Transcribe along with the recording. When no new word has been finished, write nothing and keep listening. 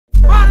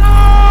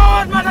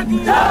The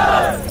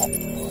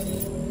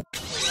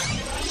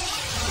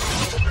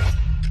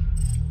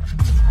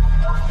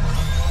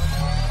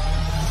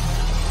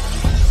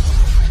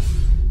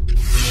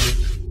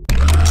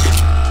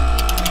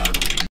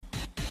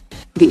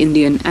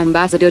Indian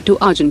ambassador to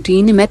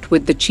Argentina met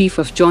with the Chief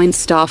of Joint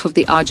Staff of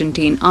the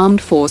Argentine Armed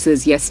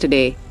Forces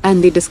yesterday,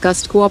 and they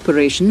discussed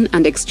cooperation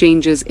and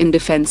exchanges in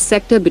defense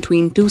sector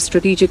between two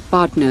strategic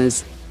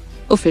partners.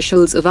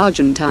 Officials of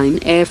Argentine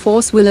Air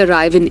Force will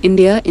arrive in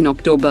India in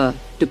October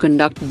to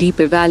conduct deep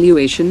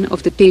evaluation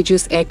of the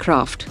Tejas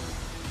aircraft.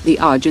 The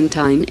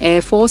Argentine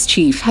Air Force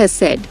chief has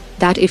said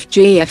that if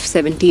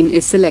JF-17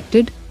 is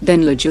selected,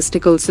 then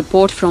logistical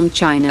support from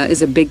China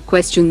is a big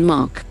question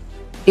mark.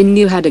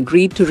 India had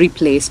agreed to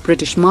replace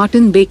British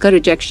Martin Baker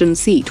ejection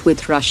seat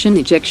with Russian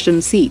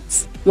ejection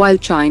seats, while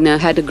China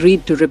had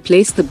agreed to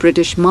replace the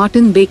British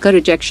Martin Baker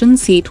ejection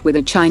seat with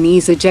a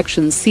Chinese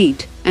ejection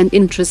seat, and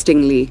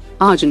interestingly,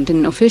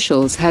 Argentine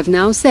officials have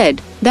now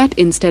said that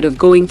instead of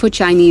going for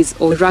Chinese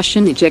or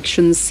Russian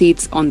ejection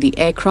seats on the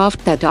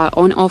aircraft that are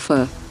on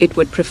offer, it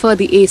would prefer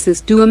the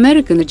ACES-2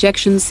 American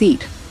ejection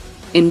seat.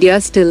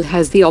 India still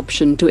has the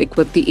option to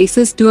equip the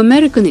ACES-2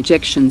 American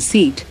ejection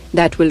seat,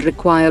 that will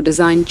require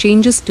design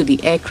changes to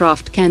the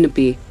aircraft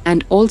canopy,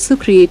 and also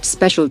create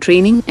special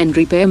training and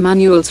repair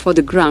manuals for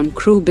the ground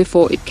crew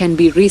before it can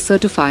be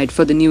recertified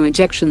for the new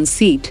ejection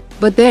seat,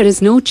 but there is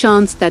no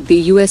chance that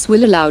the US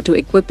will allow to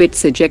equip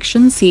its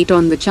ejection seat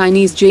on the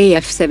Chinese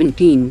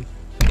JF-17.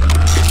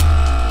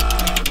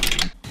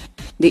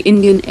 The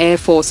Indian Air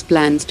Force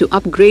plans to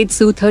upgrade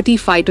Su-30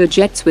 fighter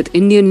jets with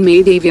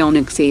Indian-made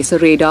avionics AESA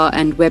radar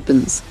and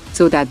weapons,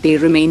 so that they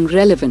remain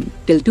relevant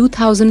till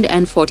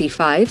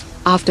 2045,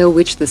 after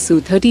which the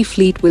Su-30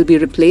 fleet will be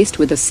replaced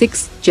with a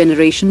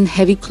 6th-generation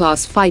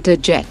heavy-class fighter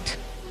jet.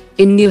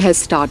 India has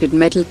started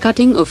metal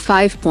cutting of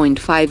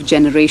 5.5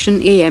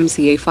 generation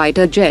AMCA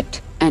fighter jet,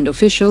 and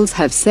officials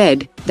have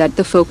said that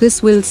the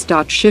focus will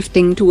start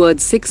shifting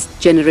towards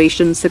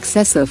 6th-generation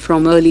successor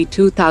from early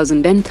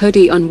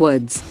 2030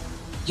 onwards.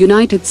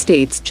 United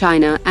States,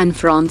 China and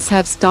France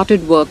have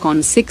started work on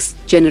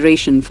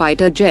 6th-generation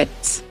fighter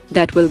jets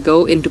that will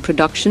go into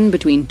production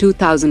between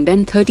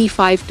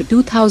 2035 to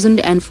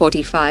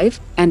 2045,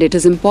 and it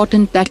is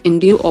important that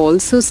India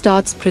also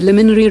starts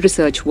preliminary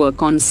research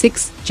work on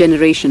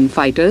 6th-generation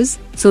fighters,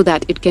 so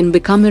that it can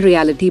become a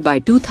reality by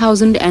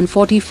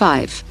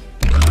 2045.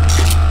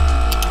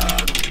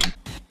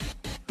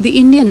 The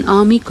Indian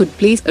Army could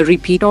place a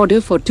repeat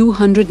order for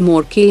 200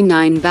 more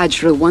K9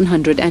 Vajra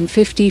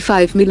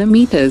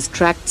 155mm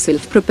tracked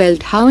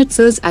self-propelled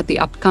howitzers at the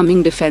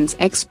upcoming Defence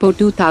Expo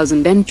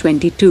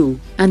 2022,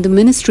 and the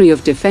Ministry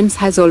of Defence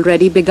has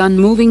already begun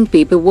moving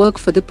paperwork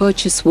for the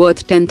purchase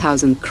worth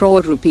 10,000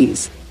 crore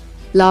rupees.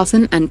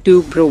 Larsen &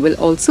 Toubro will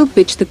also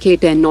pitch the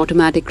K10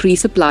 automatic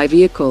resupply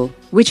vehicle,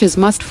 which is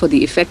must for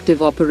the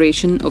effective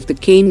operation of the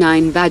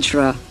K9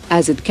 Vajra,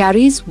 as it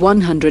carries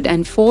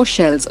 104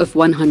 shells of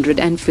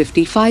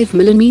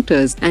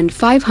 155mm and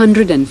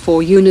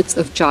 504 units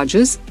of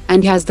charges,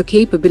 and has the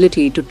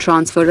capability to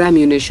transfer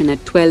ammunition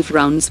at 12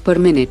 rounds per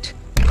minute.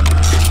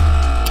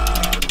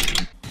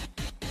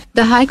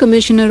 The High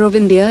Commissioner of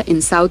India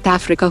in South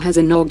Africa has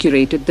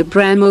inaugurated the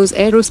BrahMos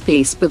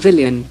Aerospace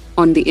Pavilion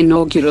on the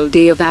inaugural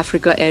day of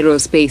Africa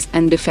Aerospace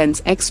and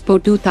Defence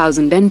Expo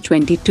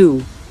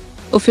 2022.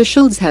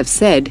 Officials have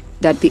said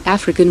that the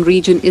African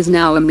region is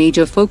now a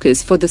major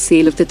focus for the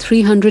sale of the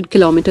 300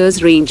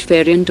 km range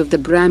variant of the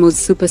BrahMos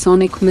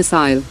supersonic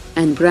missile,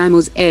 and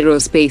BrahMos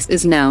Aerospace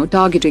is now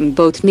targeting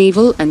both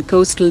naval and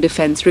coastal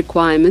defense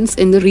requirements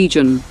in the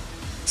region.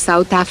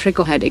 South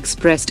Africa had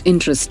expressed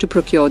interest to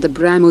procure the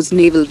BrahMos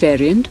naval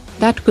variant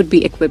that could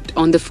be equipped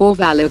on the 4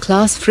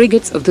 Valor-class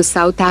frigates of the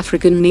South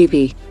African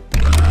Navy.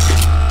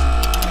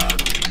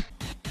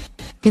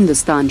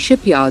 Hindustan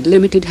Shipyard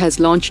Limited has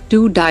launched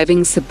 2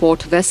 diving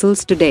support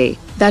vessels today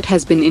that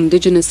has been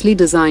indigenously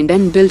designed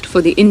and built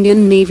for the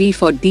Indian Navy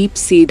for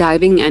deep-sea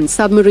diving and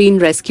submarine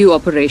rescue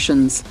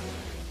operations.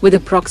 With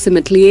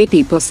approximately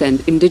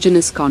 80%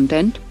 indigenous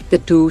content, the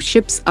 2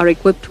 ships are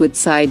equipped with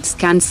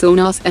side-scan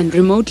sonars and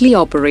remotely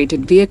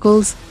operated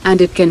vehicles,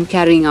 and it can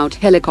carry out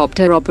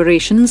helicopter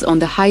operations on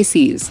the high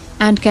seas,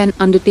 and can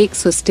undertake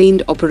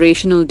sustained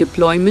operational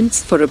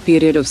deployments for a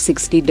period of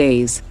 60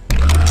 days.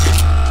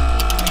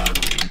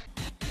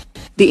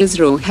 The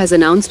ISRO has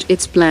announced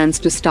its plans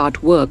to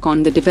start work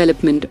on the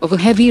development of a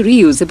heavy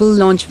reusable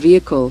launch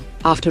vehicle,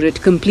 after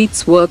it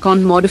completes work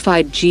on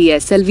modified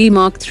GSLV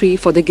Mark III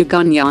for the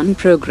Gaganyaan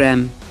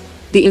program.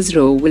 The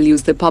ISRO will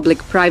use the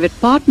public-private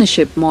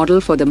partnership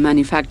model for the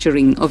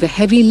manufacturing of a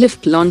heavy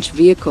lift launch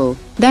vehicle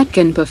that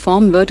can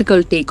perform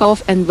vertical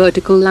takeoff and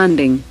vertical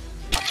landing.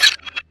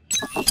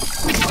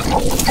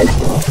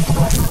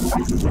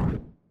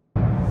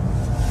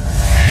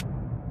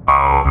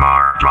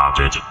 Omar dropped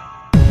it.